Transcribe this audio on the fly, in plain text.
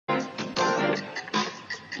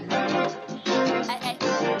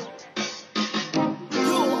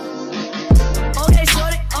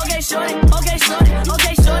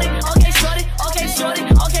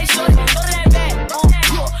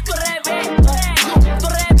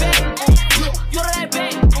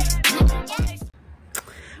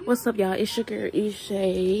What's up, y'all? It's your girl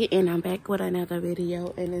Ishay, and I'm back with another video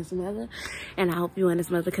in this mother. And I hope you in this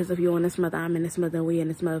mother, because if you in this mother, I'm in this mother, and we in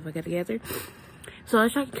this motherfucker together. So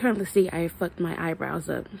as y'all can currently see, I fucked my eyebrows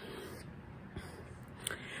up.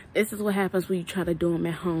 This is what happens when you try to do them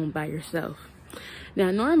at home by yourself.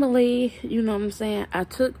 Now normally, you know what I'm saying, I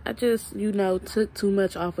just took too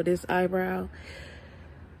much off of this eyebrow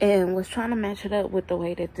and was trying to match it up with the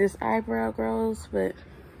way that this eyebrow grows,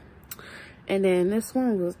 and then this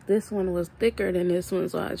one was thicker than this one,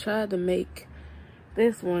 so I tried to make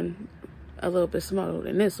this one a little bit smaller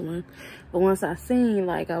than this one. But once I seen,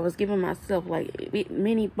 like, I was giving myself like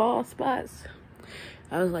mini bald spots,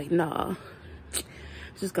 I was like, nah,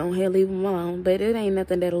 just go ahead and leave them alone. But it ain't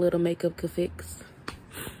nothing that a little makeup could fix.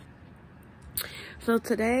 So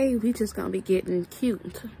today we just gonna be getting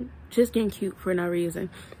cute, just getting cute for no reason.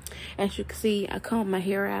 As you can see, I combed my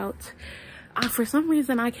hair out. For some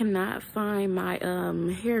reason, I cannot find my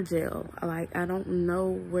hair gel. Like, I don't know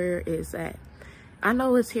where it's at. I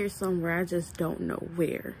know it's here somewhere, I just don't know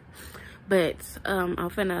where. But I'm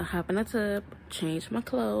finna hop in the tub, change my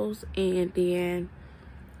clothes, and then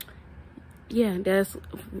yeah,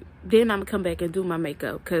 then I'm gonna come back and do my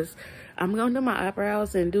makeup, because I'm gonna do my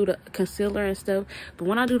eyebrows and do the concealer and stuff. But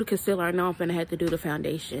when I do the concealer, I know I'm gonna have to do the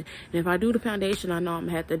foundation. And if I do the foundation, I know I'm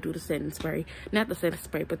gonna have to do the setting spray. Not the setting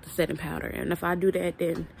spray, but the setting powder. And if I do that,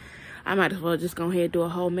 then I might as well just go ahead and do a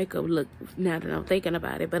whole makeup look now that I'm thinking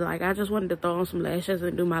about it. But like, I just wanted to throw on some lashes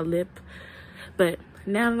and do my lip. But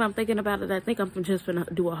now that I'm thinking about it, I think I'm just gonna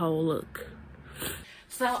do a whole look.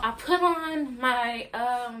 So I put on my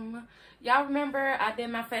y'all remember I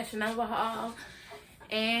did my Fashion Nova haul,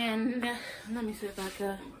 and let me see if I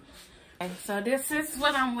could. Okay, so this is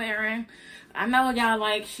what I'm wearing. I know y'all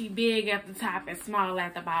like she big at the top and small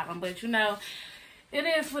at the bottom, but you know, it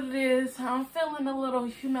is what it is. I'm feeling a little,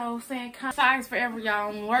 you know, saying size forever,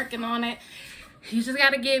 y'all. I'm working on it. You just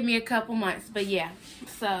gotta give me a couple months. But yeah,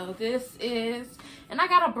 so this is, and I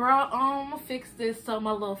got a bra on. I'm gonna fix this so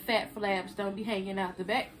my little fat flaps don't be hanging out the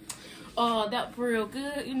back. That's real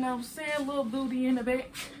good, you know what I'm saying? Little booty in the back.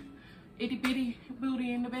 Itty bitty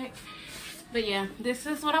booty in the back. But yeah, this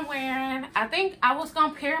is what I'm wearing. I think I was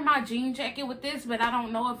gonna pair my jean jacket with this, but I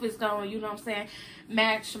don't know if it's gonna, you know what I'm saying,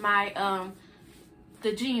 match my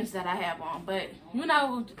the jeans that I have on. But you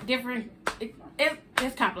know, different,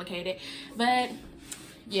 it's complicated. But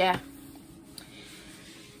yeah,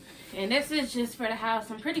 and this is just for the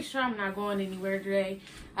house. I'm pretty sure I'm not going anywhere today.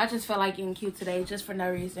 I just felt like getting cute today just for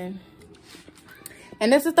no reason.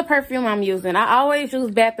 And this is the perfume I'm using. I always use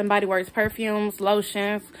Bath and Body Works perfumes,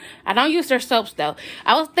 lotions. I don't use their soaps though.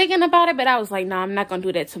 I was thinking about it, but I was like, no, I'm not gonna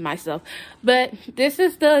do that to myself. But this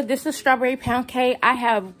is Strawberry Pound Cake. I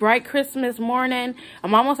have Bright Christmas Morning.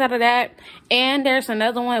 I'm almost out of that. And there's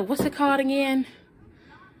another one. What's it called again?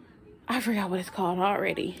 I forgot what it's called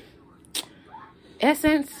already.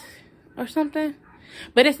 Essence or something.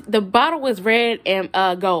 But the bottle is red and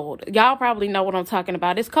gold. Y'all probably know what I'm talking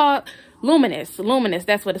about. It's called Luminous. Luminous,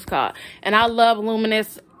 that's what it's called. And I love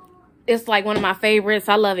Luminous. It's like one of my favorites.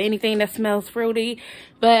 I love anything that smells fruity.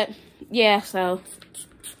 But yeah, so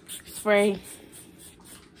spray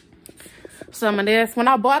some of this. When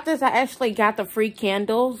I bought this, I actually got the free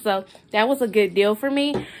candles, so that was a good deal for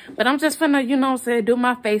me. But I'm just gonna, you know what I'm saying, do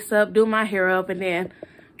my face up, do my hair up, and then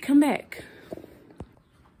come back.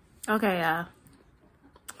 Okay, y'all.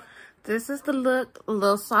 This is the look, a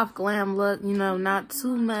little soft glam look, you know, not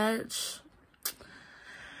too much.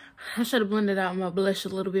 I should have blended out my blush a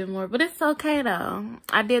little bit more, but it's okay though.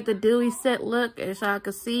 I did the dewy set look, as y'all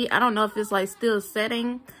can see. I don't know if it's like still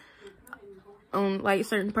setting on like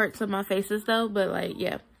certain parts of my faces though, but like,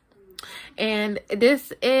 yeah. And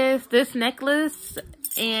this is this necklace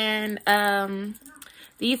and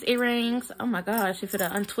these earrings. Oh my gosh, if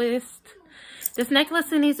it'll untwist. This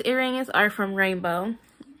necklace and these earrings are from Rainbow.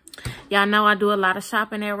 Y'all know I do a lot of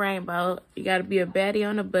shopping at Rainbow. You gotta be a baddie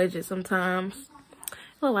on a budget sometimes.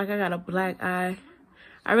 Look like I got a black eye.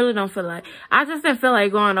 I really don't feel like, I just didn't feel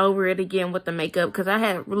like going over it again with the makeup, because I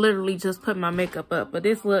had literally just put my makeup up. But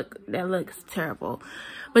this look, that looks terrible.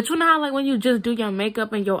 But you know how like when you just do your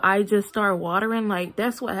makeup and your eye just start watering, like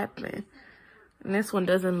that's what happened. And this one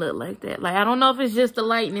doesn't look like that. Like, I don't know if it's just the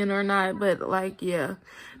lightning or not, but like, yeah,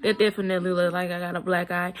 that definitely look like I got a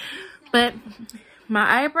black eye. But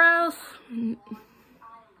my eyebrows,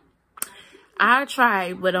 I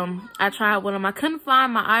tried with them. I couldn't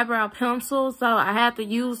find my eyebrow pencil, so I had to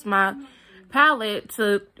use my palette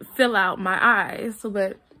to fill out my eyes.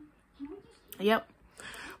 But, yep.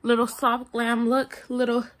 Little soft glam look.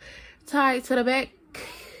 Little tied to the back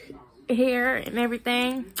hair and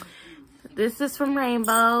everything. This is from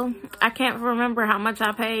Rainbow. I can't remember how much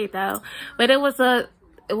I paid though, but was it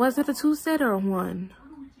a 2-set or a 1?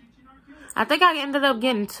 I think I ended up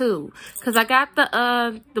getting 2 because I got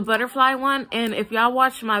the butterfly one. And if y'all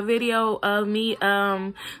watch my video of me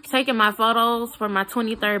taking my photos for my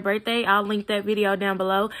 23rd birthday, I'll link that video down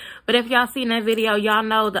below. But if y'all seen that video, y'all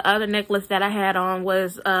know the other necklace that I had on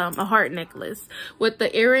was a heart necklace with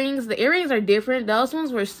the earrings. The earrings are different. Those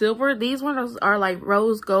ones were silver. These ones are like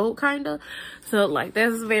rose gold kind of. So like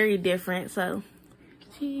that's very different. So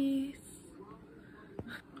jeez.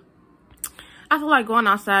 I feel like going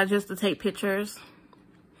outside just to take pictures.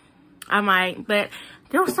 I might, but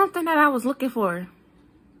there was something that I was looking for.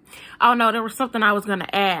 Oh no, there was something I was gonna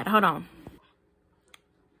add. Hold on.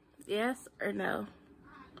 Yes or no?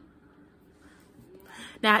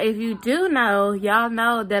 Now, if you do know, y'all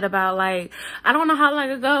know that about like, I don't know how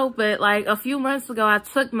long ago, but like a few months ago, I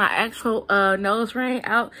took my actual nose ring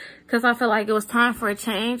out because I felt like it was time for a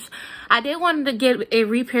change. I did want to get it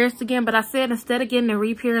repierced again, but I said instead of getting the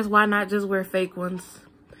repierced, why not just wear fake ones?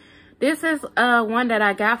 This is one that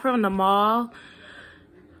I got from the mall.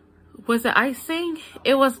 Was it Icing?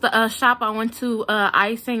 It was the shop I went to,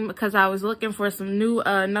 Icing, because I was looking for some new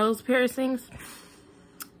nose piercings.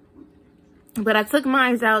 But I took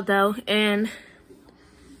mine out though, and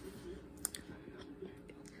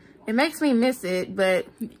it makes me miss it. But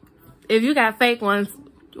if you got fake ones,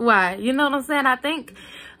 why? You know what I'm saying? I think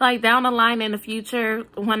like down the line in the future,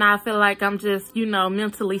 when I feel like I'm just, you know,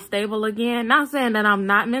 mentally stable again. Not saying that I'm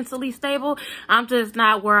not mentally stable. I'm just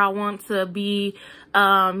not where I want to be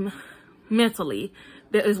mentally.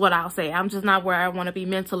 That is what I'll say. I'm just not where I want to be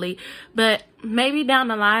mentally. But maybe down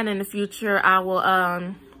the line in the future, I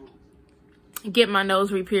will get my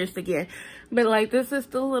nose re-pierced again. But like this is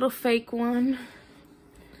the little fake one.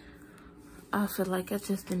 I feel like I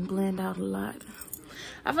just didn't blend out a lot.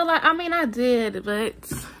 I feel like, I mean I did, but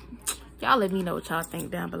y'all let me know what y'all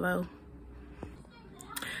think down below.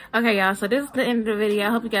 Okay, y'all, so this is the end of the video. I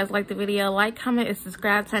hope you guys liked the video. Like, comment, and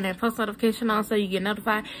subscribe. Turn that post notification on so you get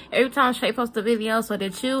notified every time Shay posts a video so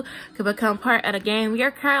that you can become part of the game. We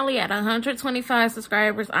are currently at 125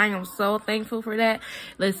 subscribers. I am so thankful for that.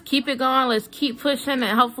 Let's keep it going. Let's keep pushing,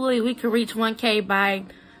 and hopefully we can reach 1K by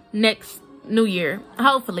next New Year.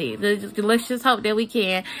 Hopefully. Let's just hope that we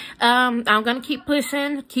can. I'm gonna keep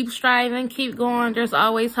pushing, keep striving, keep going. There's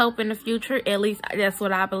always hope in the future. At least that's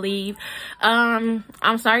what I believe. I'm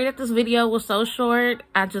sorry that this video was so short.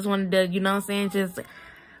 I just wanted to, you know what I'm saying, just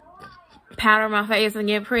powder my face and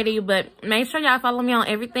get pretty. But make sure y'all follow me on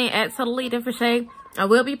everything at Totally Different Shay. I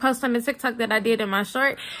will be posting the TikTok that I did in my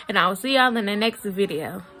short, and I will see y'all in the next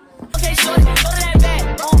video. Okay, so go to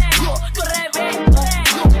that back.